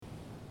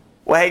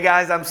Well, hey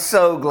guys, I'm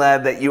so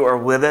glad that you are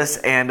with us.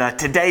 And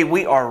today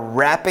we are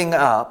wrapping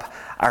up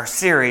our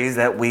series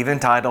that we've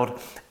entitled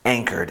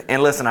Anchored.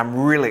 And listen, I'm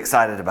really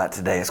excited about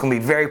today. It's going to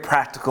be very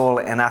practical,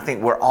 and I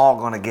think we're all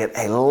going to get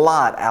a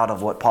lot out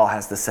of what Paul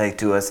has to say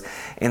to us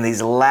in these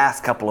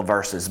last couple of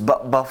verses.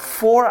 But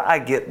before I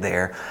get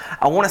there,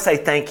 I want to say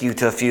thank you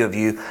to a few of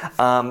you.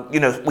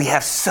 We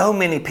have so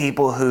many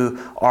people who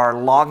are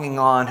logging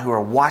on, who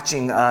are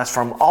watching us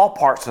from all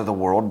parts of the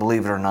world,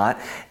 believe it or not.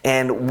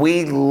 And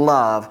we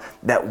love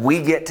that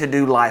we get to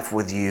do life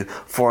with you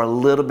for a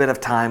little bit of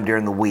time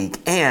during the week.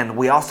 And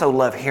we also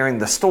love hearing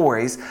the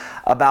stories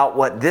about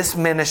what this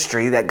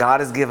ministry that God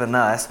has given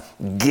us,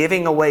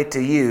 giving away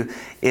to you,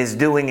 is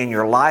doing in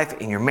your life,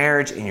 in your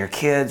marriage, in your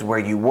kids, where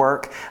you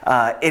work.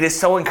 It is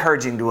so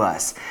encouraging to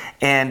us.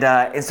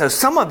 And so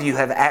some of you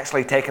have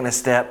actually taken a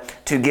step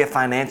to give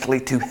financially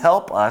to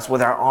help us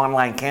with our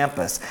online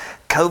campus.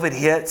 COVID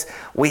hits.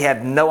 We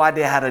had no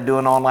idea how to do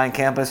an online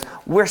campus.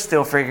 We're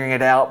still figuring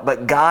it out,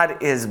 but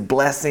God is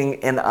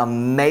blessing in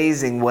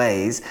amazing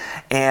ways.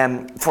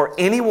 And for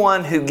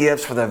anyone who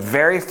gives for the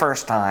very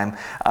first time,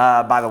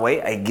 by the way,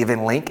 a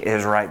giving link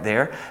is right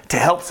there to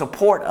help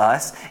support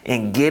us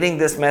in getting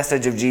this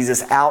message of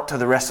Jesus out to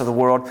the rest of the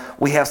world.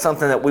 We have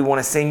something that we want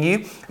to send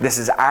you. This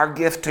is our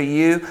gift to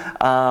you.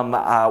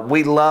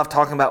 We love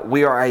talking about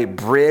we are a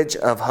bridge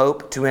of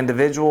hope to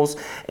individuals,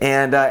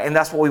 and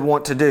that's what we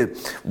want to do.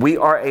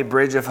 We are a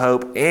bridge of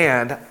hope,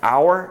 and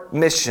our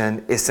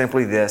mission is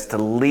simply this: to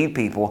lead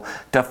people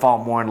to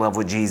fall more in love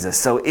with Jesus.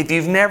 So if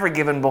you've never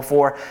given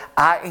before,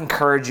 I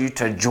encourage you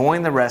to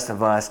join the rest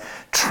of us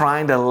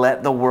trying to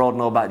let the world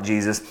know about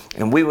Jesus,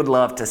 and we would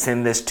love to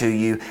send this to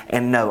you.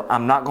 And no,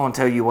 I'm not going to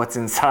tell you what's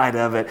inside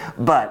of it,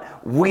 but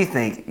we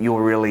think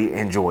you'll really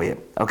enjoy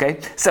it. Okay?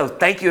 So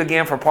thank you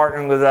again for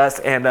partnering with us,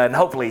 and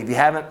hopefully if you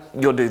haven't,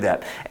 you'll do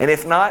that. And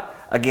if not,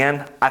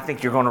 again, I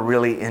think you're going to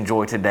really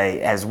enjoy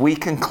today as we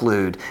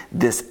conclude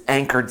this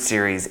Anchored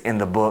series in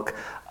the book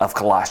of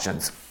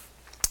Colossians.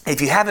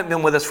 If you haven't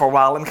been with us for a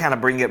while, let me kind of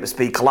bring you up to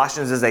speed.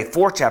 Colossians is a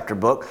 4-chapter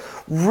book,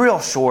 real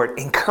short.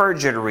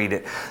 Encourage you to read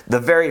it. The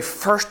very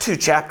first 2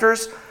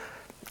 chapters,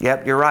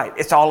 yep, you're right.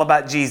 It's all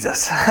about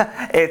Jesus.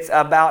 It's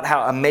about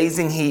how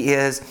amazing He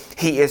is.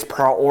 He is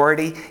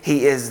priority.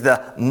 He is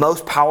the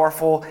most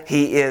powerful.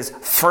 He is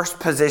first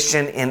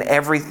position in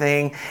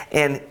everything,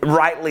 and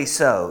rightly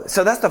so.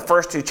 So that's the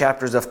first 2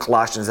 chapters of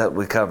Colossians that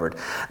we covered.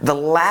 The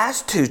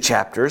last 2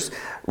 chapters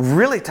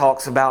really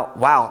talks about,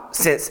 wow,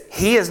 since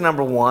He is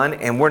number 1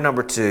 and we're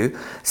number 2,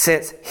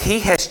 since He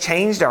has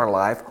changed our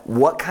life,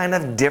 what kind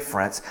of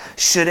difference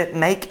should it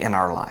make in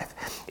our life?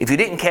 If you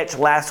didn't catch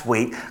last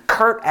week,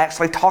 Kurt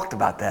actually talked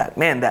about that.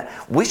 Man, that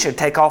we should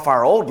take off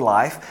our old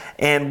life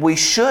and we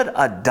should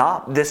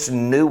adopt this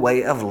new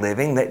way of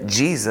living that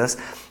Jesus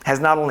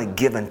has not only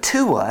given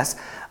to us,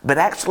 but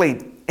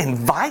actually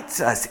invites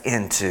us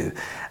into.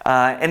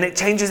 And it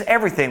changes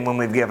everything when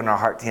we've given our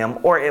heart to Him,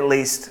 or at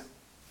least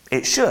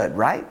it should,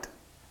 right?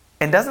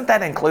 And doesn't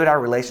that include our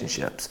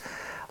relationships?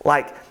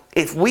 Like,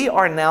 if we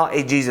are now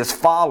a Jesus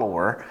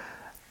follower,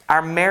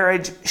 our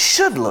marriage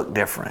should look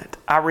different.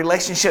 Our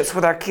relationships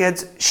with our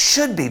kids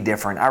should be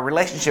different. Our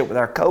relationship with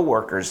our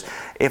coworkers,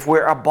 if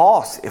we're a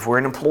boss, if we're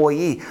an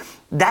employee,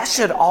 that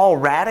should all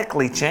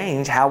radically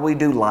change how we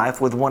do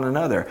life with one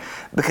another.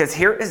 Because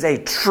here is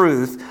a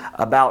truth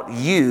about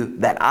you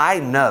that I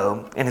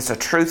know, and it's a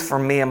truth for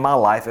me in my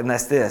life, and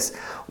that's this: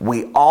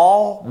 we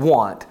all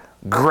want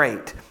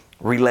great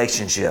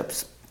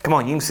relationships. Come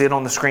on, you can see it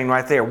on the screen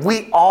right there.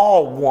 We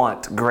all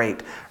want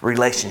great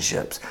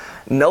relationships.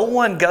 No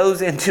one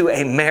goes into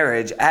a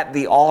marriage at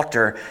the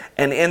altar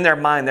and in their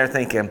mind they're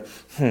thinking,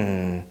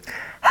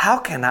 how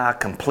can I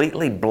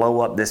completely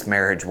blow up this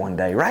marriage one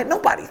day, right?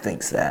 Nobody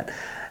thinks that.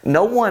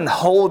 No one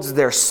holds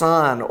their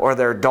son or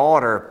their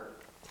daughter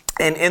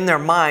and in their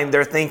mind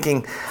they're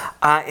thinking,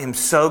 I am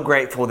so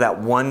grateful that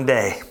one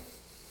day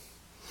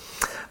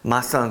my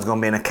son's going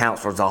to be in a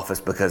counselor's office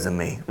because of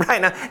me.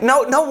 Right now,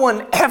 no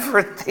one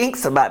ever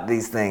thinks about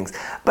these things.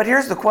 But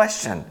here's the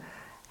question: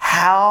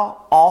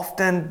 how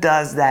often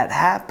does that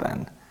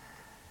happen?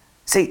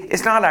 See,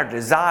 it's not our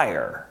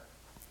desire,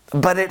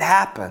 but it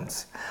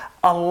happens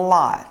a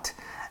lot.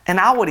 And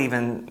I would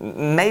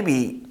even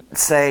maybe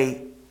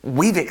say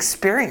we've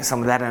experienced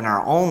some of that in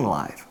our own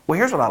life. Well,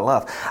 here's what I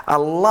love. I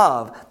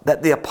love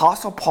that the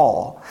Apostle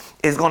Paul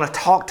is going to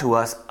talk to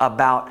us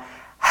about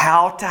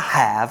how to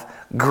have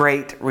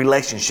great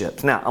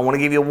relationships. Now, I want to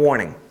give you a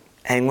warning.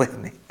 Hang with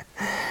me.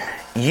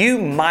 You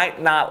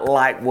might not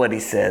like what he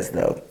says,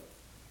 though.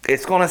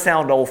 It's going to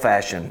sound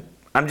old-fashioned.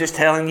 I'm just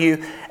telling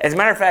you. As a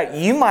matter of fact,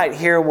 you might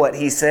hear what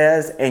he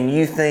says and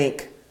you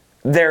think,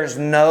 there's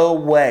no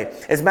way.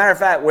 As a matter of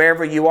fact,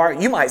 wherever you are,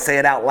 you might say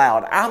it out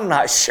loud. I'm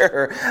not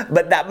sure,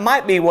 but that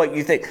might be what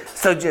you think.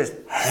 So just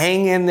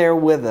hang in there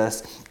with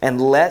us and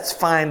let's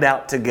find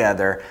out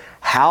together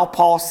how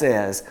Paul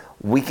says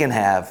we can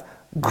have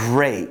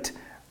great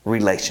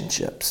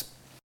relationships.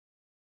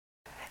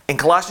 In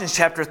Colossians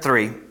chapter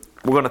 3,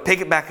 we're going to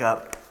pick it back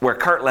up where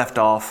Kurt left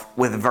off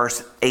with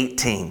verse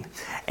 18.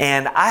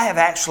 And I have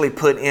actually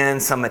put in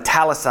some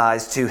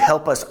italicized to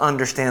help us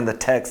understand the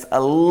text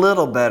a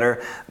little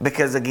better,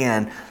 because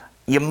again,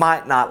 you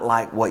might not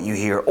like what you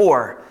hear,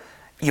 or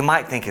you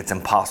might think it's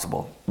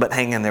impossible, but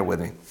hang in there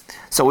with me.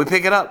 So we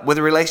pick it up with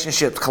the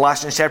relationships.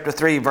 Colossians chapter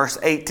 3, verse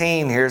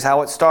 18. Here's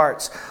how it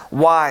starts.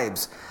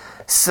 Wives,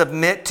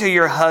 submit to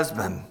your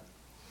husband.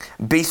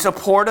 Be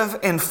supportive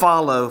and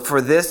follow,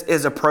 for this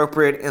is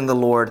appropriate in the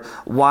Lord.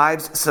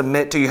 Wives,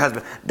 submit to your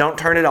husband. Don't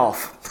turn it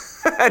off.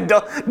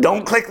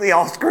 don't click the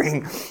off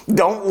screen.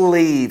 Don't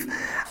leave.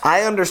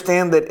 I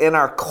understand that in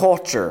our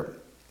culture,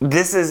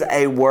 this is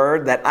a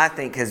word that I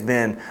think has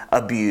been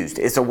abused.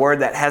 It's a word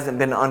that hasn't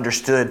been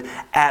understood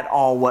at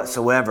all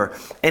whatsoever.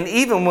 And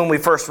even when we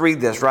first read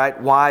this, right?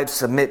 Wives,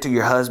 submit to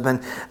your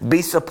husband.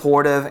 Be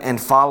supportive and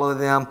follow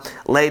them.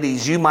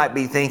 Ladies, you might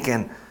be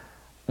thinking,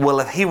 well,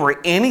 if he were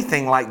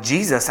anything like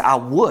Jesus, I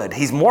would.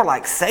 He's more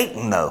like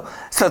Satan, though.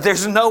 So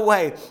there's no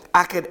way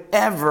I could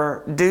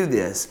ever do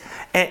this.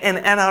 And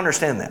I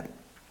understand that.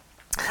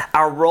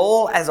 Our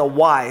role as a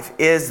wife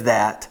is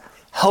that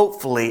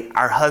hopefully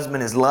our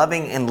husband is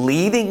loving and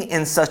leading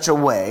in such a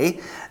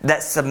way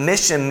that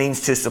submission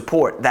means to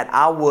support, that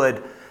I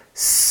would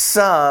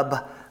submission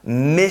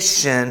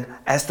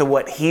as to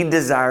what he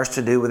desires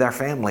to do with our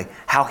family,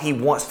 how he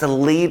wants to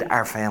lead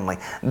our family,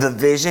 the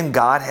vision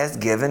God has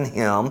given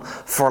him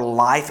for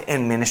life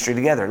and ministry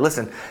together.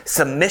 Listen,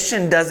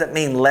 submission doesn't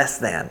mean less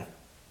than.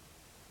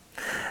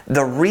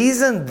 The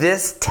reason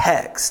this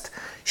text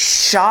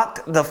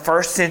shocked the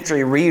first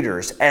century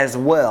readers as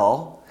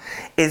well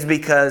is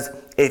because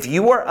if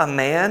you were a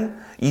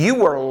man, you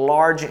were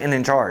large and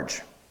in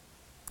charge.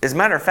 As a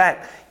matter of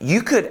fact,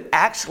 you could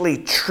actually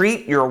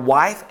treat your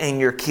wife and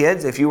your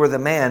kids, if you were the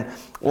man,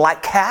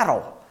 like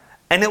cattle.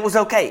 And it was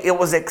okay. It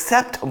was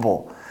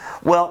acceptable.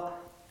 Well,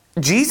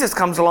 Jesus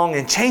comes along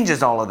and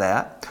changes all of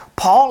that.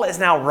 Paul is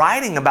now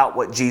writing about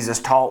what Jesus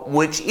taught,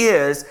 which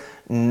is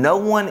no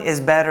one is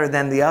better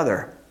than the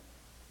other.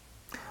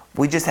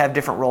 We just have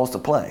different roles to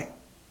play.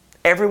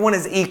 Everyone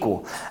is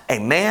equal. A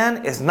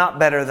man is not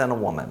better than a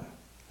woman.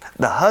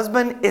 The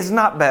husband is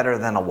not better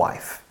than a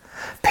wife.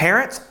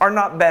 Parents are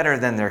not better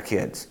than their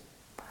kids.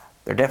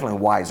 They're definitely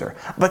wiser,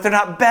 but they're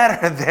not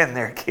better than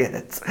their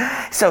kids.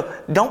 So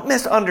don't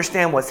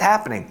misunderstand what's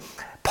happening.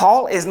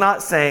 Paul is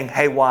not saying,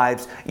 hey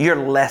wives, you're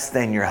less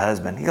than your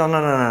husband. He goes,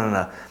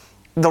 no.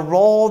 The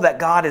role that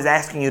God is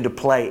asking you to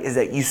play is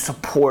that you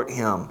support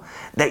him,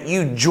 that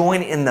you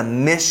join in the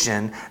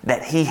mission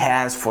that he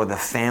has for the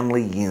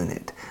family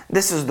unit.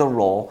 This is the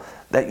role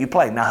that you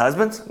play. Now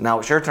husbands, now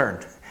it's your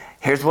turn.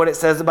 Here's what it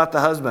says about the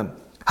husband.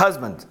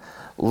 Husbands,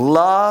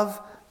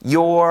 love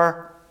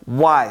your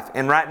wife.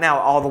 And right now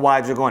all the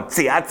wives are going,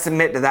 see, I'd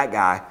submit to that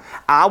guy.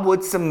 I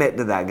would submit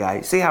to that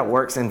guy. See how it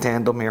works in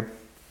tandem here?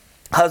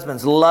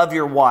 Husbands, love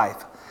your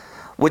wife,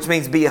 which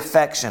means be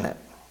affectionate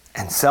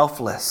and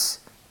selfless.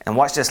 And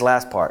watch this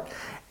last part.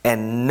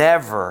 And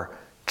never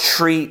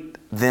treat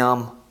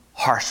them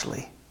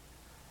harshly.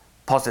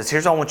 Paul says,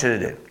 here's what I want you to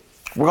do.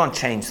 We're going to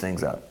change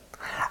things up.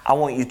 I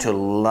want you to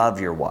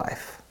love your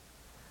wife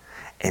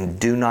and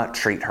do not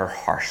treat her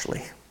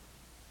harshly.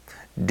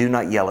 Do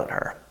not yell at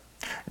her.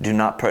 Do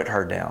not put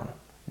her down.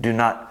 Do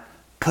not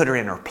put her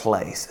in her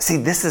place. See,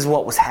 this is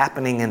what was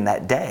happening in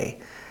that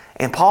day.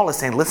 And Paul is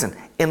saying, listen,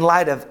 in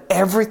light of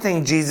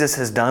everything Jesus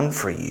has done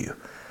for you,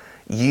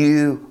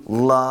 you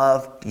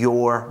love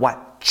your wife.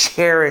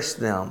 Cherish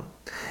them.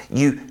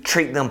 You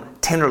treat them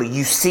tenderly.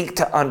 You seek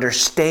to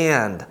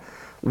understand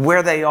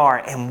where they are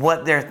and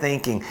what they're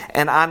thinking.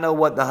 And I know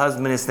what the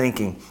husband is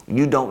thinking.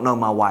 You don't know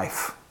my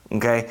wife.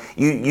 Okay?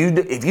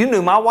 If you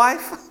knew my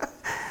wife,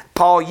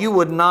 Paul, you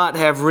would not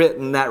have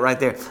written that right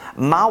there.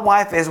 My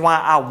wife is why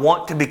I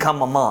want to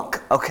become a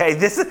monk. Okay?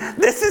 This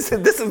is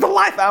the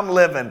life I'm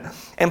living.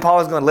 And Paul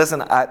is going,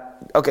 listen,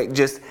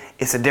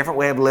 it's a different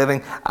way of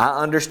living. I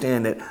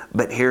understand it,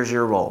 but here's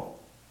your role.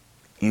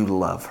 You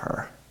love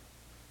her.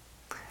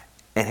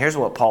 And here's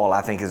what Paul,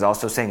 I think, is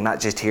also saying, not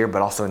just here,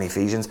 but also in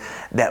Ephesians,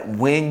 that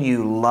when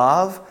you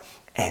love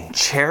and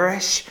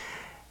cherish,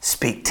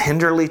 speak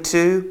tenderly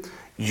to,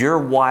 your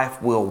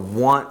wife will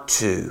want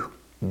to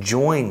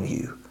join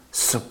you,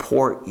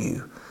 support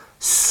you,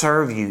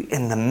 serve you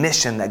in the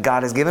mission that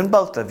God has given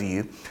both of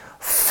you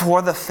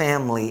for the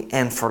family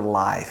and for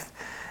life.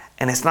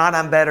 And it's not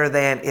I'm better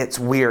than, it's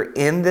we're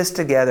in this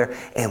together,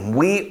 and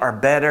we are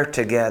better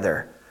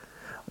together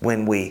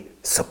when we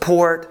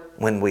support,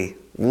 when we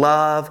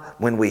love,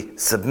 when we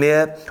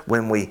submit,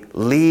 when we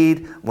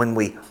lead, when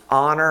we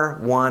honor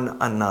one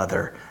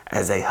another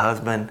as a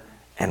husband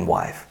and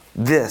wife.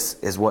 This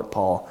is what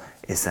Paul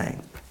is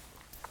saying.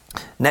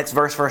 Next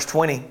verse, verse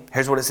 20,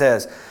 here's what it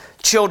says.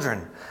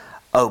 Children,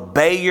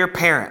 obey your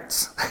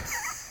parents.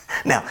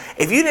 Now,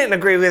 if you didn't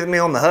agree with me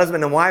on the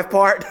husband and wife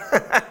part,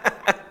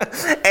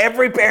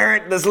 every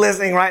parent that's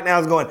listening right now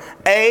is going,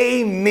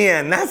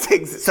 amen.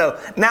 So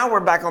now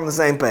we're back on the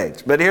same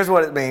page. But here's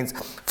what it means.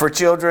 For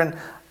children,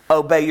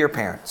 obey your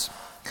parents.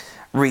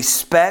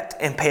 Respect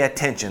and pay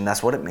attention.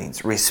 That's what it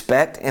means.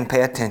 Respect and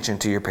pay attention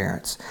to your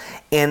parents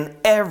in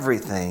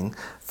everything,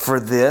 for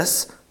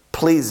this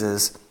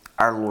pleases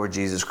our Lord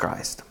Jesus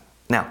Christ.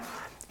 Now,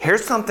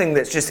 here's something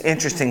that's just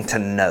interesting to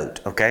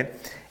note, okay?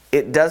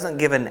 It doesn't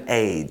give an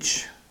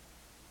age.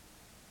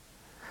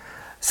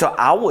 So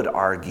I would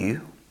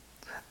argue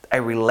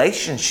a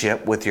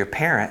relationship with your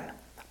parent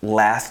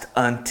lasts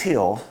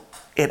until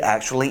it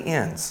actually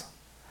ends.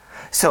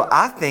 So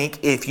I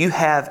think if you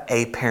have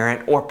a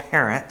parent or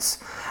parents,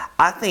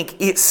 I think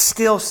it's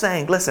still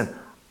saying, listen,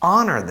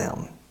 honor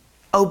them,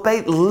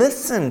 obey,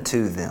 listen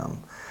to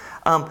them,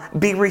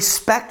 be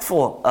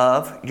respectful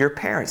of your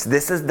parents.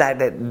 This is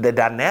the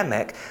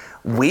dynamic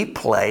we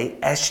play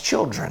as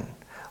children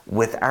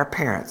with our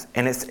parents.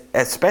 And it's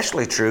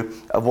especially true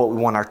of what we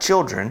want our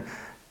children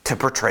to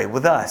portray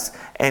with us.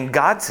 And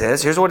God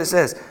says, here's what it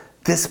says,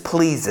 this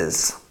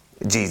pleases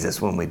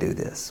Jesus when we do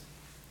this.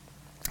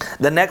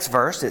 The next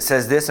verse, it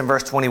says this in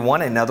verse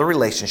 21, another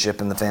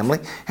relationship in the family.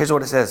 Here's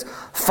what it says.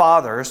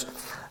 Fathers,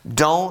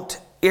 don't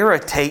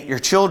irritate your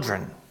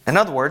children. In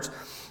other words,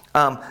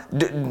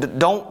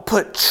 don't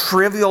put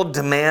trivial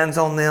demands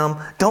on them.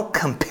 Don't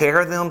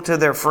compare them to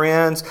their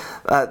friends.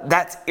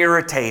 That's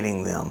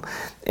irritating them.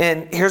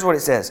 And here's what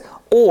it says.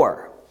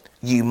 Or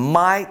you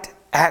might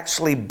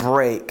actually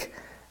break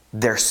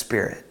their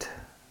spirit.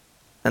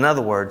 In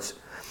other words,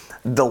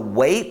 the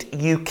weight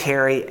you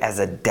carry as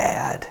a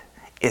dad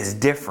is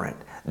different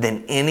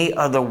than any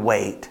other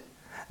weight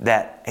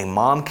that a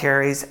mom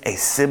carries, a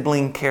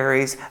sibling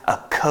carries, a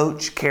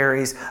coach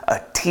carries, a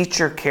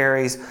teacher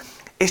carries.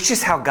 It's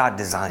just how God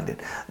designed it.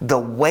 The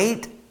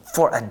weight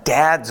for a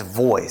dad's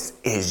voice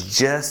is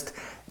just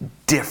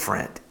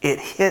different. It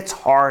hits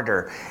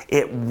harder.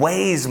 It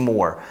weighs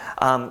more.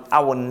 I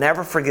will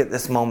never forget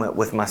this moment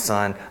with my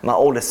son, my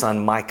oldest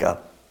son, Micah.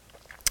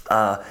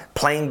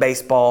 Playing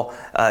baseball,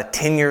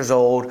 10 years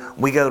old.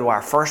 We go to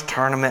our first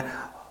tournament.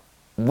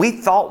 We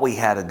thought we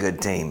had a good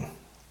team.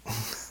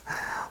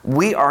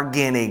 We are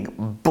getting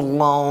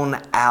blown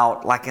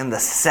out like in the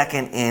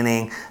second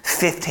inning,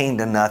 15-0,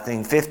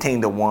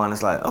 15-1.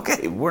 It's like,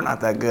 okay, we're not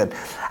that good.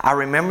 I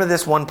remember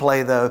this one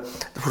play though,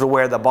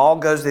 where the ball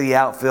goes to the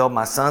outfield.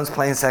 My son's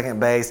playing second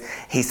base.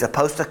 He's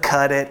supposed to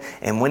cut it,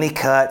 and when he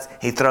cuts,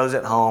 he throws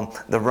it home.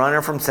 The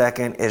runner from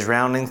second is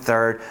rounding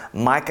third.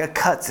 Micah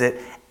cuts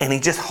it, and he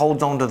just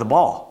holds on to the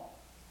ball.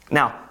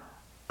 Now,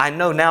 I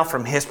know now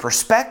from his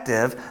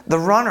perspective, the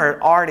runner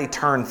had already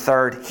turned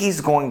third. He's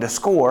going to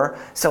score.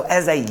 So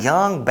as a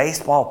young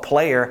baseball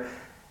player,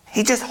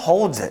 he just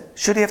holds it.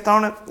 Should he have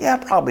thrown it? Yeah,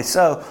 probably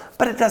so.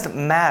 But it doesn't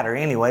matter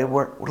anyway.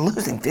 We're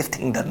losing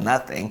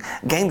 15-0.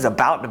 Game's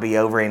about to be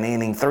over in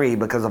inning 3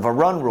 because of a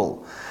run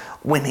rule.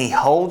 When he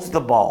holds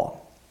the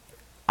ball,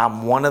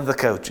 I'm one of the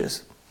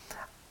coaches.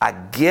 I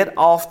get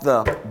off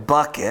the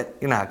bucket.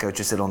 You know how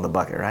coaches sit on the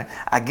bucket, right?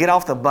 I get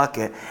off the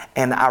bucket,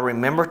 and I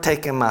remember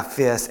taking my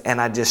fist,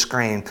 and I just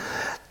screamed,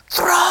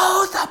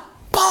 throw the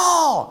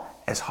ball,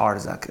 as hard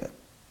as I could.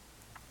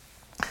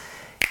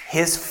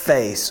 His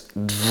face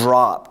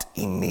dropped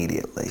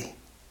immediately,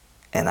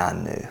 and I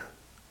knew,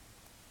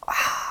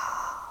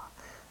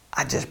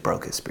 I just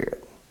broke his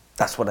spirit.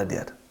 That's what I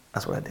did.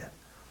 That's what I did.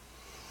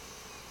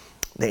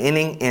 The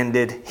inning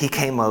ended. He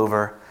came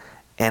over,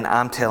 and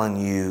I'm telling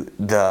you,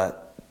 the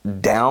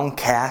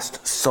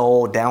downcast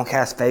soul,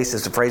 downcast face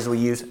is the phrase we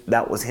use.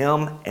 That was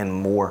him and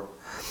more.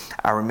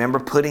 I remember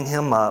putting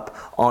him up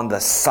on the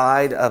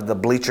side of the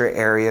bleacher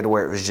area to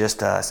where it was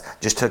just us.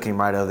 Just took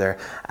him right over there.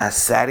 I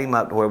sat him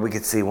up to where we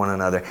could see one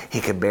another.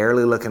 He could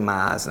barely look in my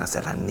eyes. And I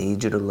said, I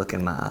need you to look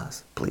in my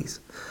eyes, please.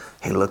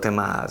 He looked in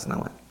my eyes and I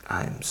went,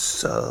 I am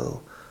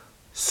so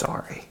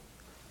sorry.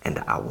 And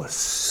I was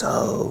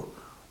so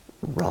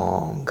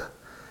wrong.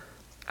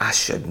 I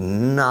should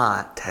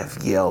not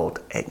have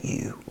yelled at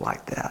you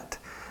like that.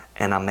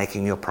 And I'm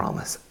making you a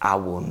promise. I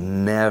will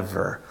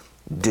never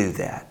do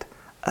that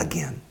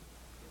again.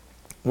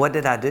 What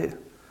did I do?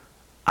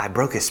 I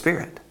broke his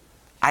spirit.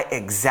 I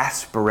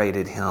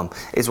exasperated him,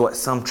 is what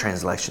some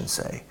translations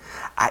say.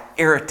 I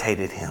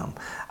irritated him.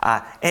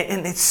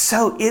 And it's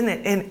so, isn't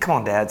it? And come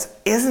on, dads,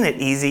 isn't it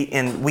easy?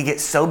 And we get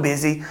so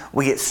busy,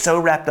 we get so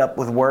wrapped up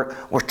with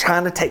work. We're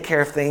trying to take care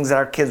of things that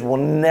our kids will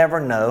never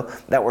know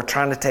that we're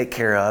trying to take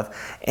care of.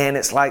 And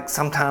it's like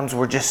sometimes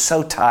we're just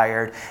so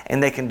tired,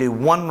 and they can do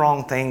one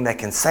wrong thing, they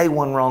can say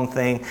one wrong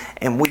thing,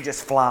 and we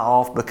just fly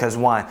off because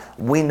why?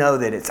 We know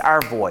that it's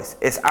our voice,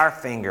 it's our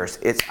fingers,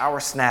 it's our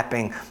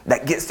snapping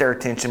that gets their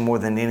attention more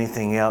than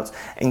anything else.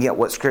 And yet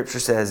what Scripture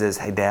says is,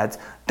 hey, dads,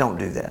 don't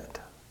do that.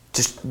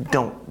 Just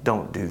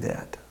don't do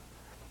that.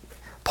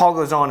 Paul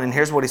goes on, and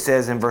here's what he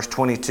says in verse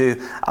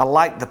 22. I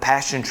like the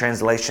Passion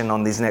Translation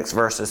on these next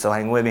verses, so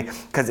hang with me,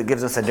 because it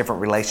gives us a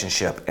different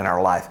relationship in our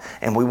life,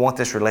 and we want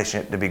this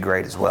relationship to be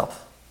great as well.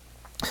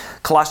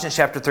 Colossians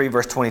chapter 3,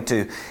 verse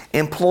 22.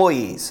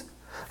 Employees,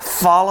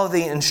 follow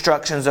the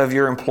instructions of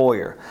your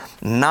employer.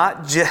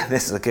 Not just,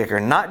 this is a kicker,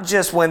 not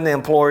just when the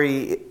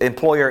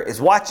employer is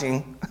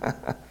watching,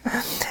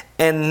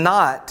 and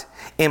not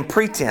in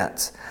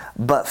pretense,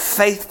 but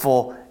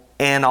faithful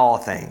in all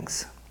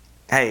things.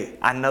 Hey,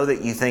 I know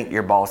that you think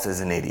your boss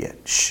is an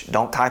idiot. Shh,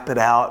 don't type it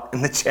out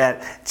in the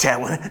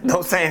chat.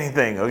 Don't say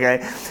anything,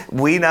 okay?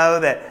 We know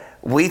that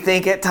we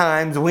think at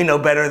times we know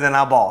better than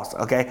our boss,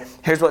 okay?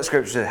 Here's what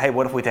Scripture says. Hey,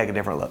 what if we take a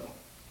different look?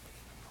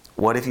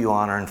 What if you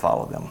honor and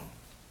follow them?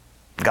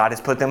 God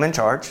has put them in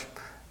charge.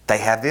 They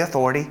have the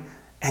authority,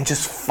 and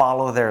just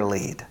follow their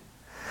lead.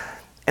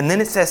 And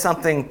then it says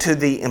something to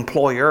the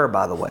employer,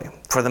 by the way.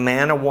 For the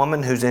man or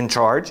woman who's in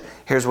charge,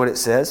 here's what it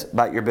says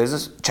about your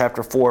business.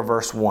 Chapter 4,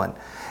 verse 1.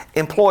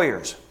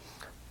 Employers,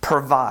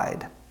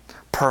 provide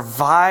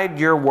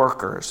your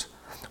workers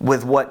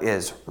with what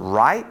is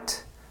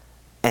right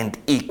and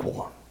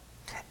equal,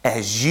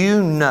 as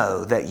you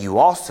know that you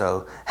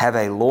also have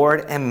a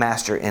Lord and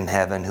Master in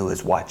heaven who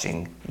is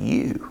watching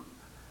you.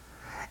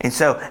 And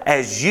so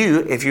as you,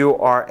 if you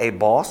are a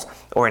boss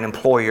or an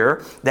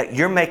employer, that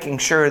you're making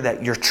sure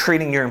that you're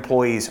treating your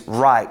employees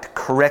right,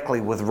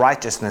 correctly, with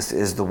righteousness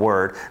is the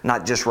word.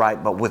 Not just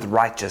right, but with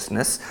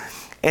righteousness.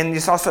 And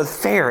it's also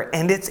fair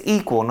and it's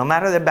equal, no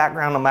matter their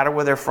background, no matter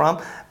where they're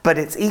from, but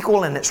it's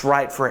equal and it's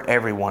right for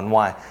everyone.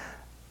 Why?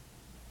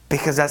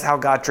 Because that's how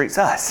God treats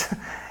us.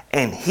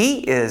 And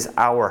He is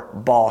our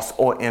boss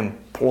or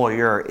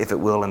employer, if it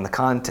will, in the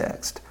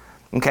context.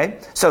 Okay?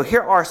 So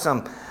here are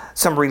some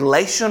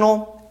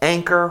relational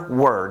anchor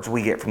words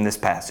we get from this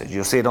passage.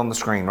 You'll see it on the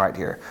screen right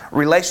here.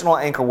 Relational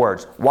anchor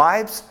words.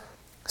 Wives,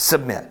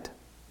 submit.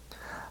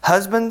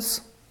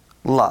 Husbands,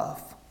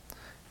 love.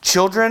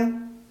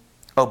 Children,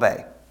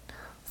 obey.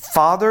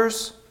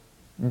 Fathers,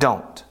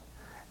 don't.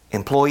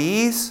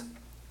 Employees,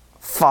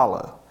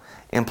 follow.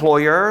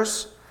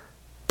 Employers,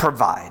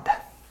 provide.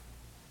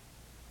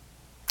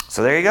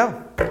 So there you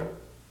go.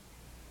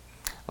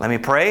 Let me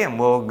pray and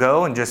we'll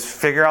go and just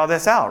figure all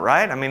this out,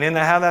 right? I mean, isn't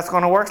that how that's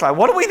going to work? It's like,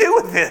 what do we do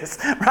with this?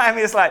 Right? I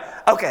mean, it's like,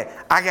 okay,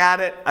 I got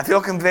it. I feel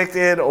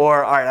convicted,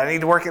 or all right, I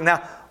need to work it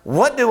now.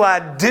 What do I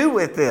do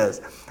with this?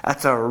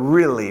 That's a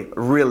really,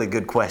 really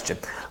good question.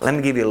 Let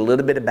me give you a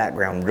little bit of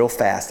background real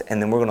fast,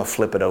 and then we're going to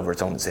flip it over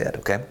its own head,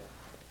 okay?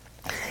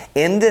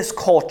 In this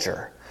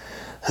culture,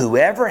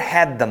 whoever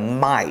had the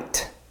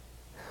might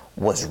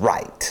was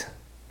right,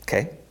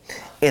 okay?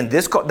 In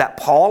this, that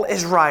Paul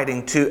is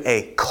writing to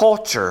a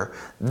culture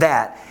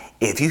that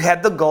if you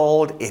had the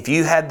gold, if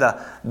you had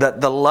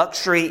the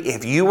luxury,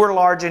 if you were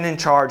large and in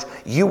charge,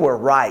 you were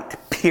right,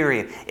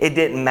 period. It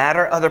didn't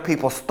matter other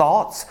people's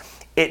thoughts.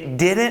 It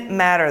didn't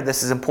matter,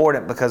 this is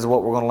important because of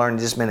what we're going to learn in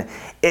just a minute.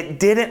 It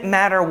didn't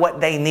matter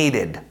what they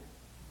needed.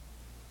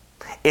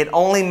 It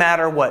only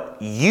mattered what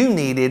you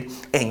needed,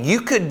 and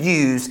you could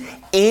use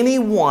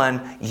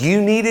anyone you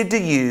needed to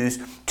use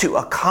to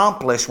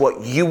accomplish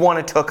what you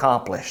wanted to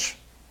accomplish.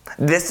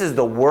 This is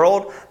the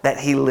world that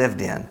he lived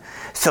in.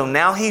 So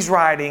now he's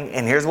writing,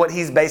 and here's what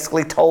he's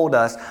basically told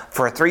us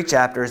for 3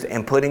 chapters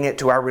and putting it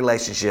to our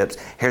relationships.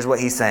 Here's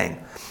what he's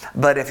saying.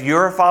 But if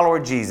you're a follower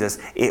of Jesus,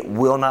 it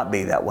will not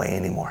be that way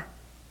anymore.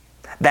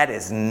 That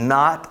is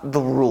not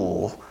the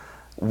rule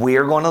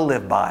we're going to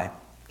live by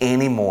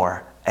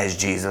anymore as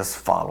Jesus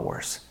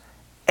followers.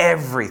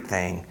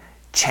 Everything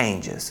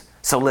changes.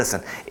 So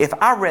listen, if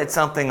I read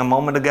something a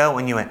moment ago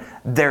and you went,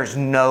 there's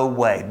no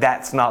way,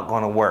 that's not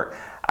going to work,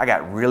 I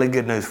got really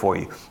good news for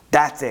you.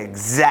 That's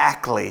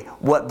exactly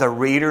what the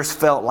readers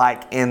felt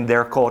like in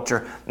their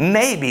culture,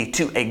 maybe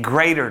to a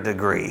greater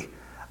degree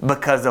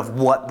because of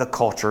what the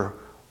culture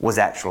was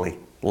actually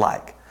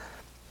like.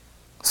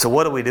 So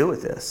what do we do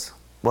with this?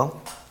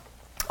 Well,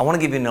 I want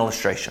to give you an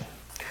illustration.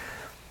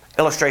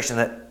 Illustration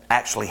that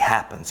actually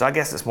happened. So I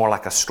guess it's more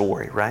like a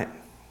story, right?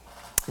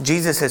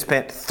 Jesus has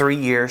spent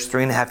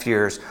 3.5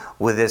 years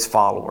with his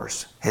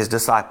followers, his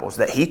disciples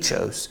that he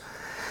chose.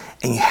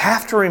 And you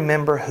have to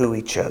remember who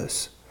he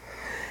chose.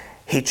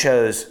 He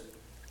chose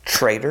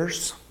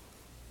traitors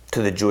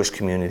to the Jewish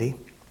community,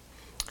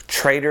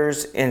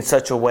 traitors in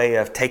such a way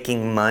of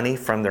taking money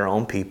from their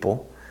own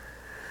people,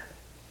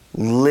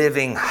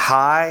 living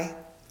high,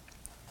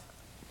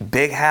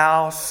 big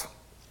house,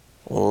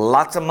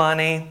 lots of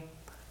money,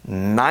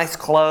 nice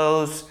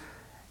clothes,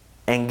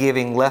 and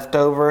giving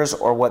leftovers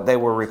or what they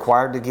were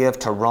required to give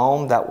to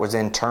Rome, that was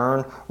in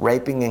turn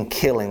raping and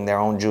killing their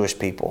own Jewish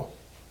people.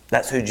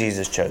 That's who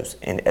Jesus chose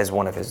as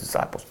one of his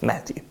disciples,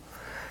 Matthew.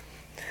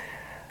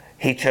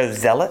 He chose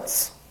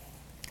zealots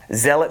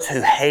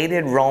who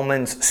hated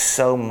Romans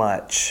so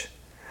much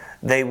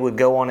they would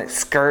go on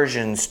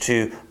excursions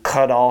to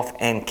cut off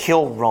and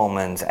kill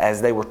Romans as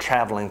they were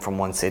traveling from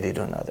one city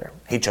to another.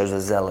 He chose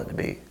a zealot to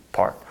be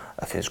part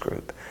of his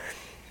group.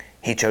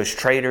 He chose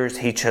traitors.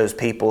 He chose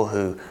people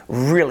who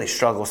really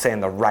struggle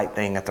saying the right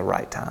thing at the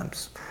right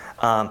times.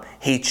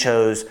 He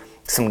chose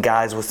some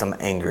guys with some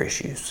anger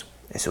issues.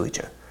 That's who he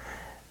chose.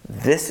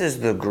 This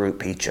is the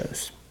group he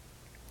chose.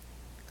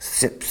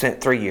 Spent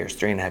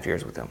 3.5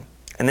 years with them.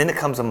 And then it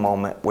comes a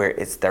moment where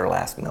it's their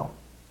last meal.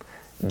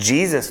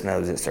 Jesus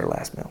knows it's their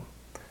last meal.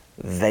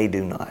 They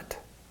do not.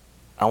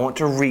 I want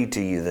to read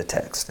to you the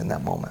text in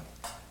that moment.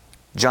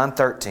 John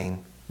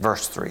 13,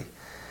 verse 3.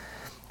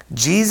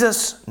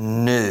 Jesus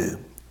knew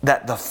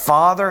that the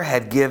Father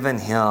had given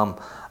him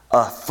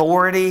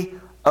authority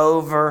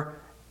over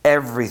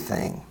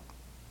everything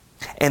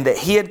and that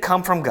he had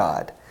come from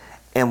God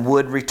and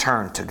would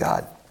return to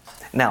God.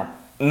 Now,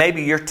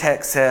 maybe your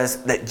text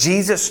says that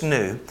Jesus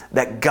knew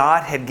that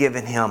God had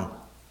given him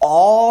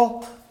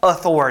all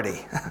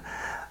authority.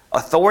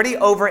 Authority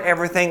over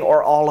everything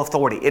or all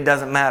authority. It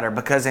doesn't matter,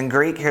 because in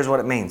Greek, here's what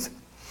it means.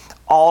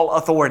 All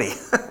authority.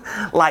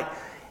 Like,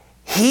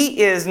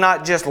 he is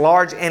not just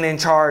large and in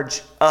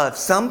charge of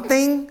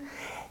something.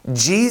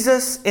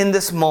 Jesus in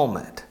this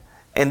moment,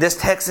 and this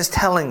text is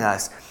telling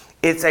us,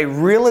 it's a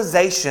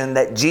realization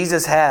that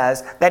Jesus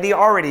has, that he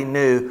already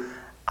knew,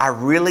 I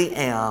really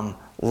am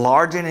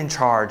large and in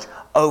charge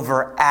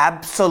over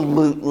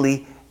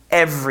absolutely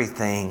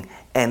everything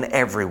and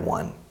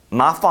everyone.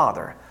 My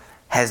Father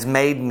has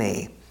made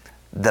me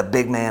the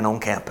big man on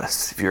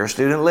campus. If you're a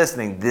student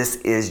listening, this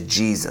is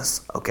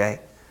Jesus,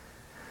 okay?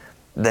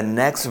 The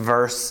next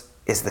verse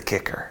is the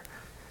kicker.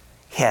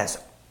 He has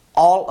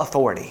all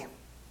authority.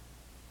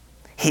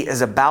 He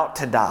is about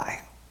to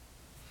die.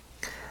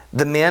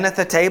 The men at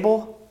the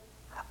table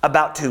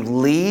about to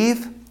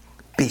leave,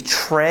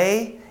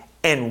 betray,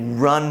 and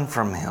run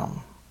from him.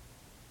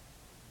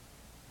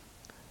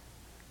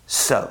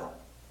 So,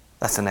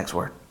 that's the next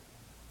word.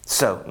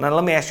 So, now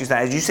let me ask you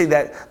something. As you see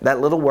that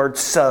little word,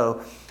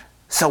 so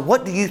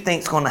what do you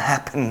think is going to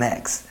happen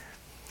next?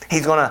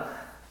 He's going to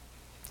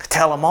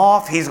tell them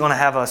off. He's going to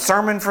have a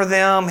sermon for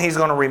them. He's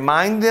going to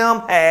remind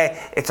them,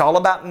 hey, it's all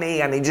about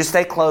me. I need you to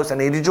stay close. I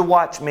need you to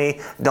watch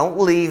me. Don't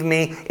leave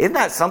me. Isn't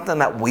that something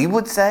that we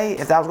would say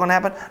if that was going to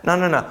happen?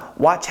 No.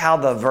 Watch how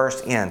the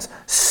verse ends.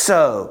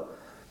 So,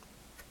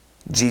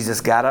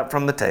 Jesus got up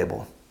from the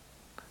table,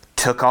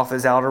 took off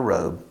his outer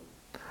robe,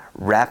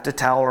 wrapped a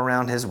towel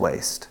around his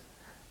waist,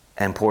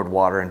 and poured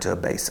water into a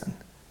basin.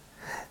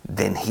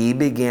 Then he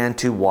began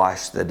to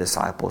wash the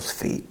disciples'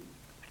 feet,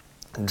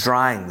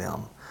 drying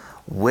them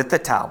with the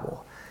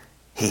towel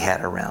he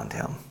had around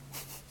him.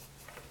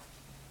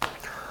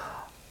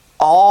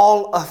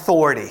 All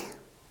authority.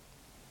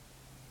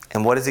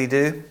 And what does he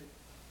do?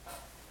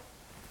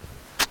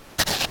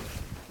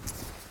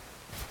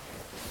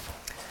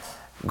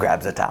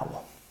 Grabs a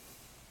towel.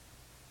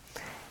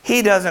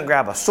 He doesn't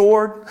grab a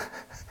sword.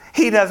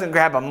 He doesn't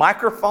grab a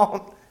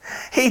microphone.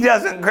 He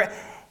grabs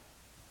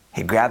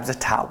a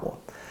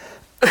towel.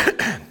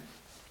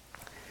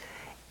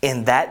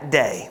 In that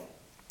day,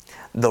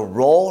 the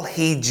role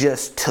he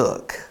just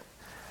took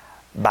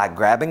by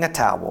grabbing a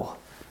towel,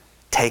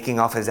 taking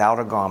off his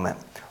outer garment,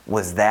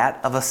 was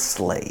that of a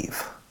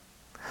slave.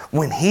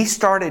 When he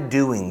started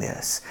doing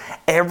this,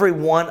 every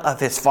one of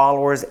his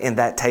followers in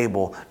that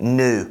table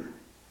knew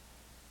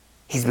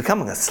he's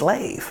becoming a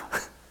slave.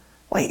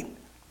 Wait,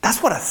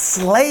 that's what a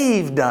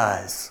slave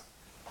does.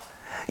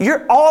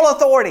 You're all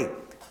authority.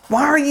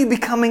 Why are you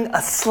becoming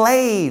a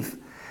slave?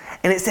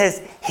 And it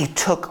says he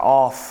took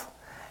off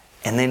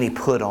and then he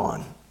put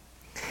on.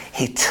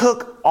 He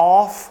took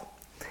off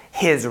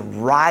his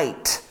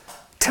right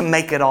to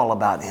make it all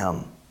about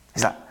him.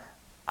 He's like,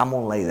 I'm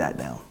going to lay that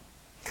down.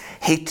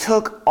 He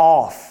took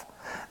off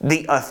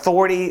the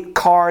authority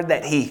card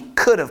that he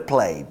could have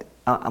played.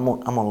 I'm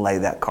going to lay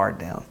that card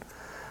down.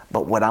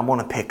 But what I'm going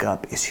to pick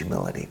up is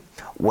humility.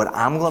 What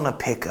I'm going to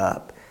pick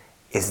up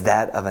is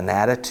that of an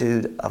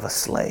attitude of a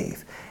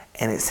slave.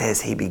 And it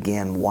says he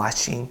began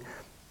washing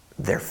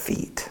their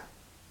feet.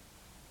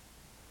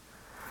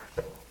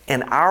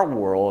 In our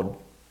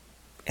world,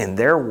 in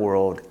their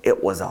world,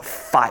 it was a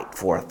fight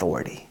for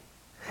authority.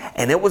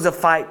 And it was a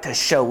fight to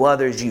show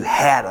others you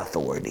had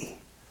authority.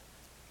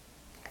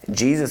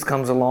 Jesus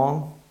comes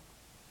along,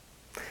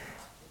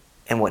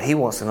 and what he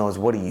wants to know is,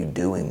 what are you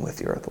doing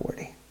with your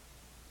authority?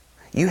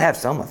 You have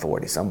some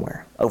authority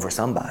somewhere over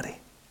somebody.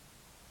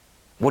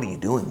 What are you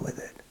doing with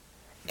it?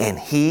 And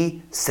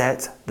he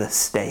sets the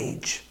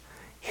stage.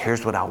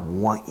 Here's what I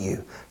want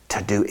you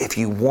to do. If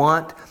you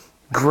want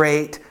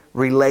great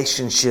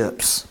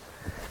relationships,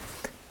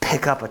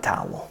 pick up a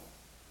towel.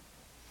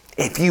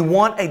 If you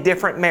want a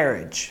different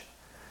marriage,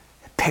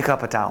 pick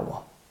up a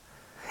towel.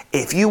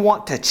 If you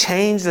want to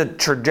change the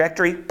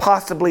trajectory,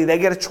 possibly they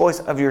get a choice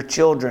of your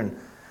children,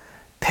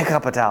 pick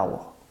up a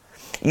towel.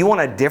 You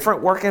want a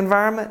different work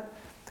environment?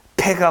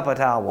 Pick up a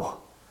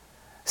towel.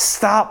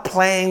 Stop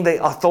playing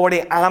the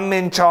authority, I'm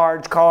in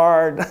charge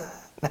card.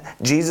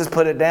 Jesus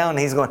put it down.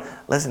 He's going,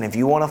 listen, if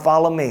you want to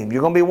follow me, if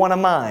you're going to be one of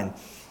mine,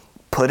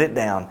 put it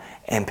down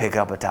and pick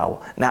up a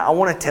towel. Now, I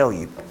want to tell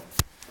you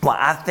what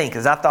I think,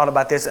 as I've thought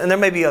about this, and there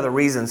may be other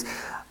reasons,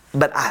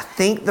 but I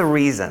think the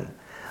reason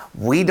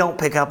we don't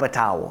pick up a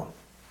towel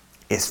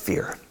is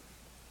fear.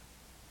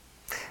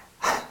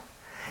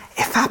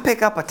 If I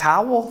pick up a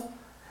towel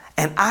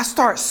and I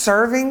start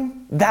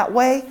serving that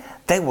way,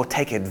 they will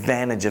take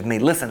advantage of me.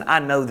 Listen, I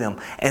know them,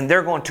 and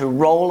they're going to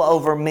roll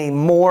over me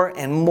more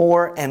and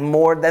more and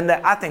more than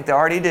that. I think they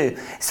already do.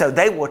 So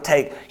they will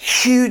take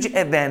huge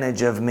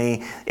advantage of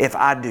me if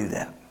I do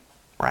that.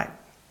 Right?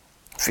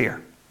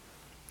 Fear.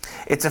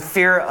 It's a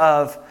fear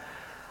of,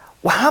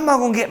 well, how am I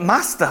going to get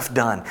my stuff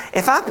done?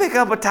 If I pick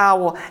up a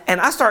towel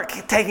and I start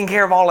taking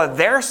care of all of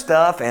their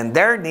stuff and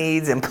their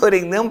needs and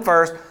putting them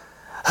first,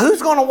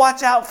 Who's going to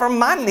watch out for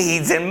my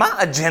needs and my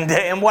agenda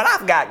and what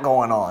I've got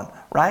going on,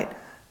 right?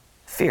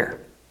 Fear.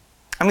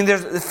 I mean,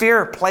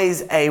 fear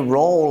plays a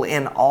role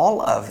in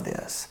all of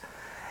this.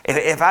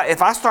 If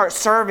I start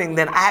serving,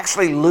 then I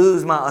actually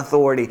lose my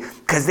authority,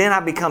 because then I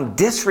become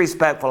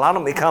disrespectful. I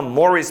don't become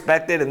more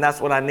respected, and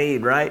that's what I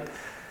need, right?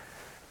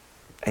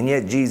 And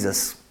yet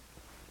Jesus,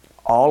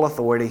 all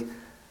authority,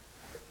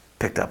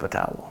 picked up a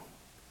towel.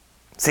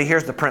 See,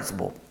 here's the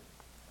principle.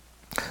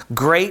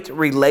 Great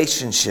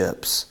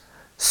relationships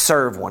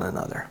serve one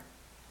another.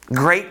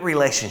 Great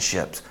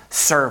relationships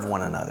serve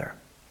one another.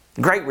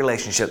 Great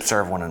relationships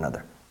serve one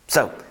another.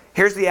 So,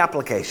 here's the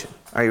application.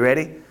 Are you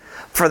ready?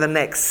 For the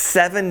next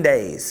 7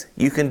 days,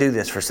 you can do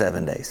this for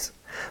 7 days.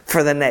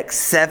 For the next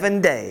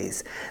 7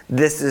 days,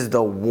 this is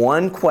the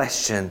one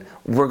question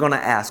we're going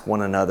to ask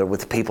one another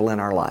with people in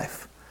our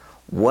life.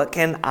 What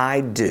can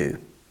I do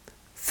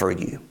for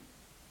you?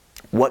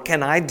 What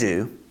can I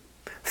do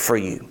for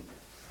you?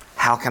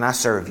 How can I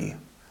serve you?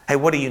 Hey,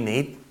 what do you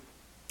need?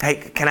 Hey,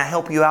 can I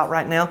help you out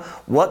right now?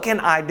 What can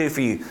I do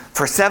for you?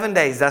 For 7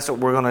 days, that's what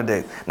we're going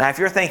to do. Now, if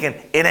you're thinking,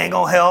 it ain't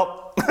going to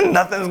help,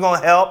 nothing's going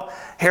to help,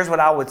 here's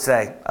what I would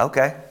say.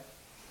 Okay.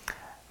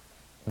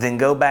 Then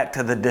go back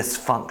to the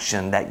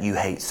dysfunction that you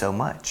hate so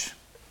much.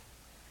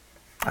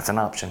 That's an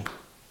option.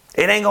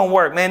 It ain't going to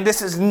work, man.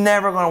 This is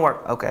never going to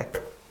work. Okay.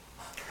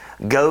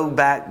 Go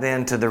back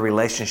then to the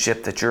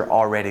relationship that you're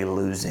already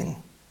losing,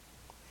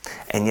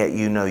 and yet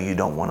you know you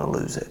don't want to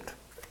lose it.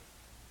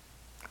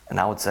 And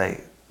I would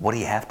say, what do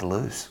you have to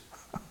lose?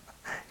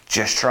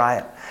 Just try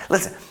it.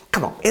 Listen,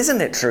 come on, isn't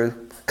it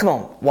true? Come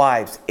on,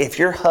 wives, if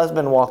your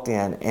husband walked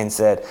in and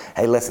said,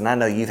 hey, listen, I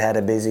know you've had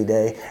a busy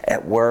day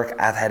at work,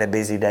 I've had a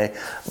busy day,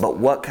 but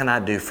what can I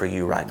do for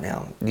you right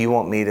now? Do you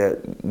want me to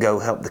go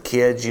help the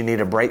kids? You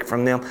need a break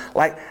from them?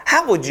 Like,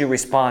 how would you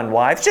respond,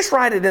 wives? Just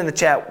write it in the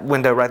chat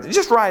window right there.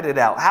 Just write it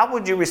out. How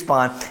would you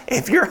respond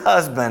if your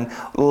husband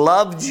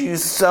loved you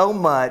so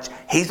much,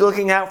 he's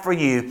looking out for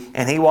you,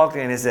 and he walked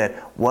in and said,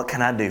 what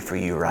can I do for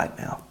you right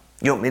now?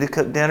 You want me to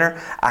cook dinner?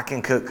 I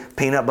can cook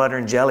peanut butter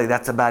and jelly.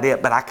 That's about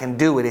it. But I can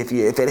do it. If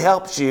it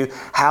helps you,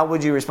 how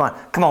would you respond?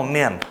 Come on,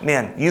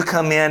 men. You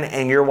come in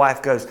and your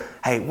wife goes,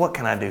 hey, what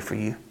can I do for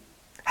you?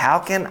 How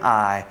can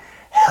I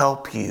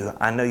help you?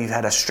 I know you've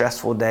had a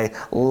stressful day,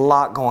 a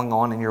lot going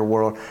on in your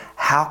world.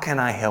 How can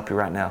I help you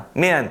right now?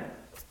 Men,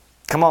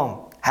 come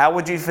on. How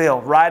would you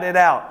feel? Write it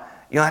out.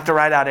 You don't have to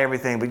write out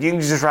everything, but you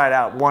can just write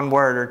out 1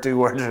 word or 2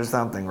 words or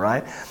something,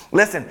 right?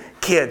 Listen,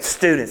 kids,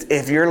 students,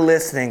 if you're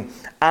listening,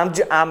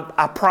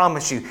 I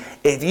promise you,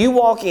 if you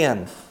walk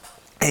in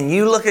and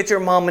you look at your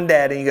mom and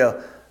dad and you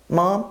go,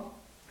 Mom,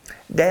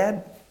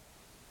 Dad,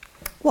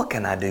 what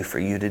can I do for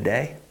you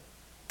today?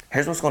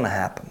 Here's what's going to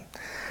happen.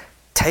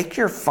 Take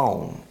your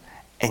phone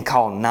and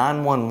call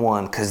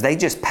 911, because they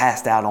just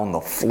passed out on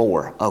the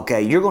floor,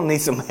 okay? You're going to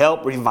need some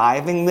help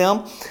reviving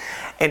them.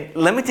 And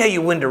let me tell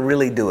you when to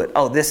really do it.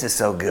 Oh, this is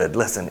so good.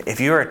 Listen, if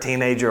you're a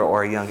teenager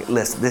or a young,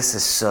 listen, this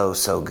is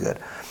so good.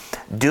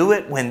 Do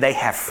it when they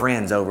have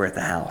friends over at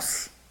the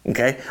house.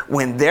 Okay?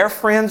 When their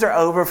friends are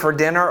over for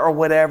dinner or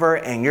whatever,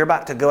 and you're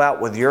about to go out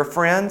with your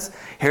friends,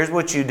 here's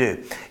what you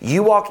do.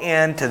 You walk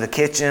into the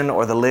kitchen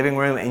or the living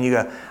room and you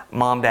go,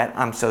 Mom, Dad,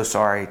 I'm so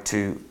sorry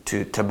to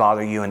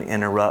bother you and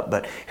interrupt,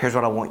 but here's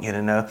what I want you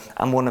to know.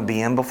 I'm going to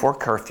be in before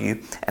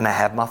curfew, and I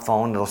have my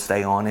phone. It'll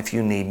stay on if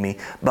you need me.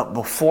 But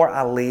before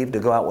I leave to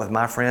go out with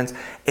my friends,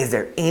 is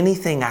there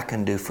anything I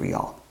can do for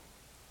y'all?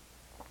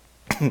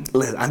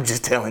 Listen, I'm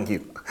just telling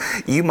you,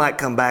 you might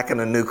come back in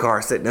a new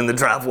car sitting in the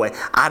driveway.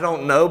 I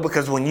don't know,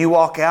 because when you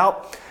walk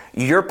out,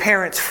 your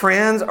parents'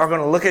 friends are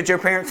going to look at your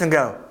parents and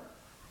go,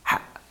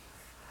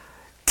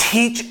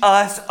 teach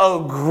us,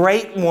 oh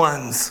great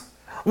ones.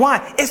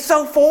 Why? It's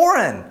so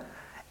foreign.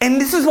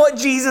 And this is what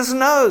Jesus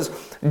knows.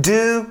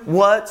 Do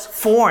what's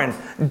foreign.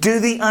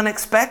 Do the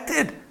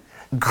unexpected.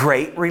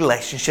 Great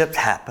relationships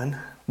happen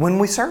when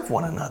we serve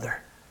one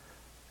another.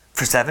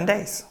 For 7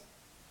 days.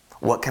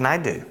 What can I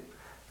do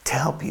to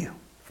help you?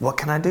 What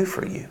can I do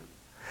for you?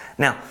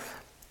 Now,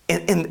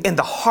 in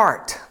the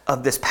heart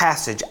of this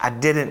passage, I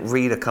didn't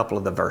read a couple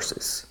of the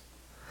verses.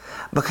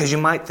 Because you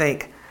might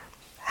think,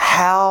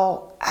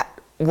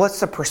 what's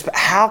the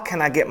perspective? How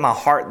can I get my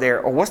heart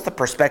there? Or what's the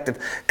perspective?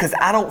 Because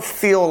I don't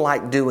feel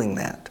like doing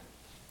that.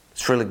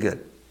 It's really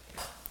good.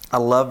 I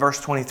love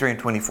verse 23 and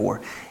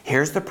 24.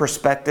 Here's the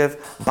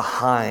perspective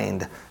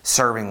behind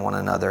serving one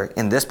another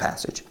in this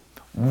passage.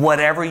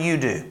 Whatever you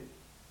do,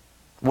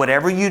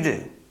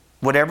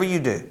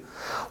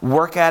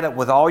 work at it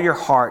with all your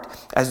heart,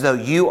 as though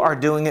you are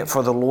doing it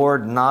for the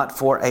Lord, not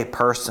for a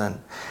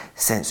person,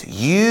 since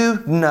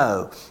you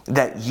know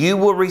that you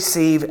will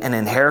receive an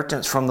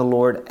inheritance from the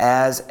Lord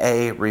as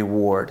a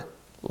reward.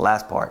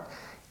 Last part.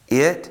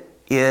 It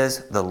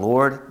is the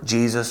Lord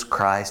Jesus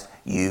Christ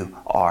you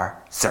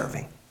are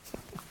serving.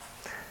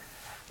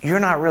 You're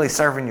not really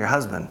serving your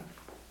husband.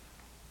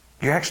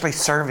 You're actually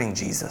serving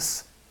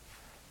Jesus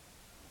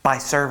by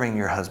serving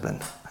your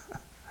husband.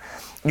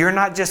 You're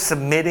not just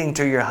submitting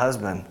to your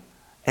husband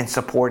and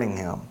supporting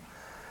him.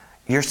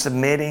 You're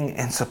submitting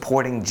and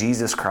supporting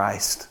Jesus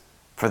Christ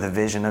for the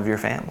vision of your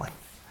family.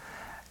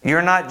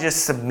 You're not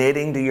just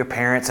submitting to your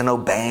parents and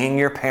obeying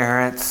your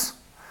parents.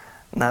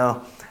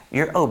 No,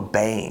 you're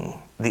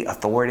obeying the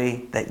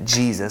authority that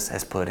Jesus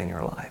has put in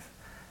your life.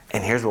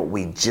 And here's what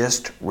we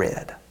just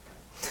read.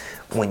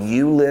 When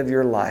you live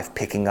your life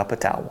picking up a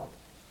towel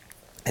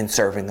and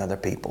serving other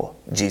people,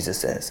 Jesus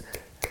says,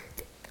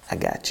 I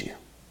got you.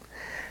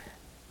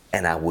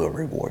 And I will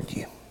reward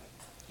you.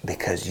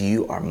 Because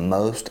you are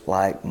most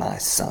like my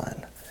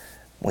son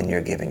when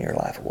you're giving your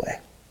life away.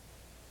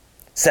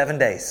 7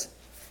 days.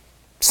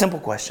 Simple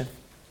question.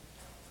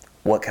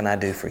 What can I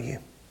do for you?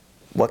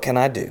 What can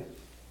I do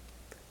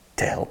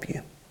to help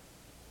you?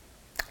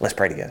 Let's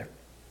pray together.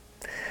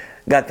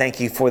 God, thank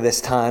you for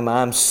this time.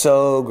 I'm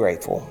so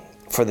grateful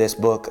for this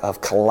book of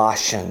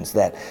Colossians,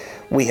 that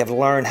we have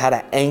learned how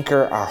to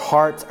anchor our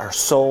hearts, our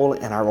soul,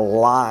 and our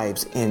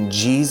lives in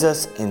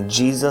Jesus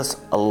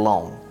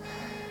alone.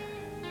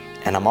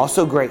 And I'm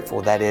also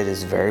grateful that it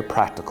is very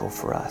practical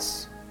for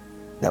us,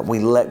 that we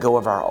let go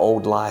of our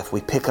old life.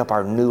 We pick up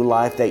our new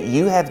life that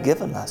you have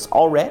given us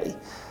already.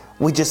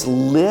 We just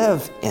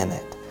live in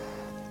it.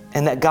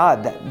 And that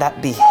God,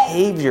 that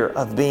behavior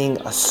of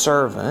being a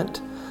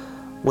servant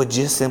would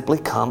just simply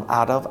come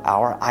out of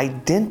our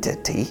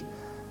identity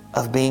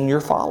of being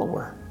your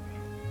follower.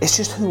 It's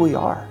just who we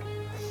are.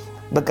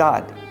 But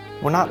God,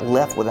 we're not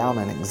left without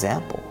an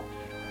example.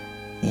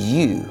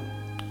 You,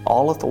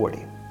 all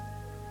authority,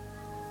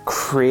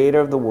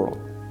 creator of the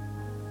world,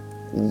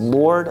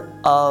 Lord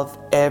of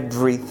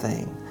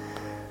everything,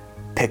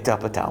 picked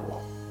up a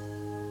towel.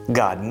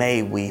 God,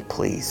 may we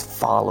please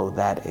follow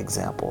that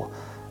example,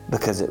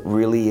 because it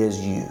really is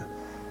you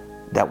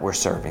that we're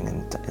serving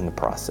in the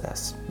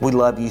process. We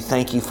love you.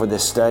 Thank you for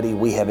this study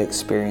we have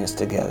experienced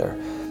together.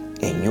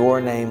 In your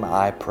name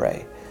I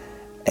pray.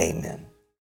 Amen.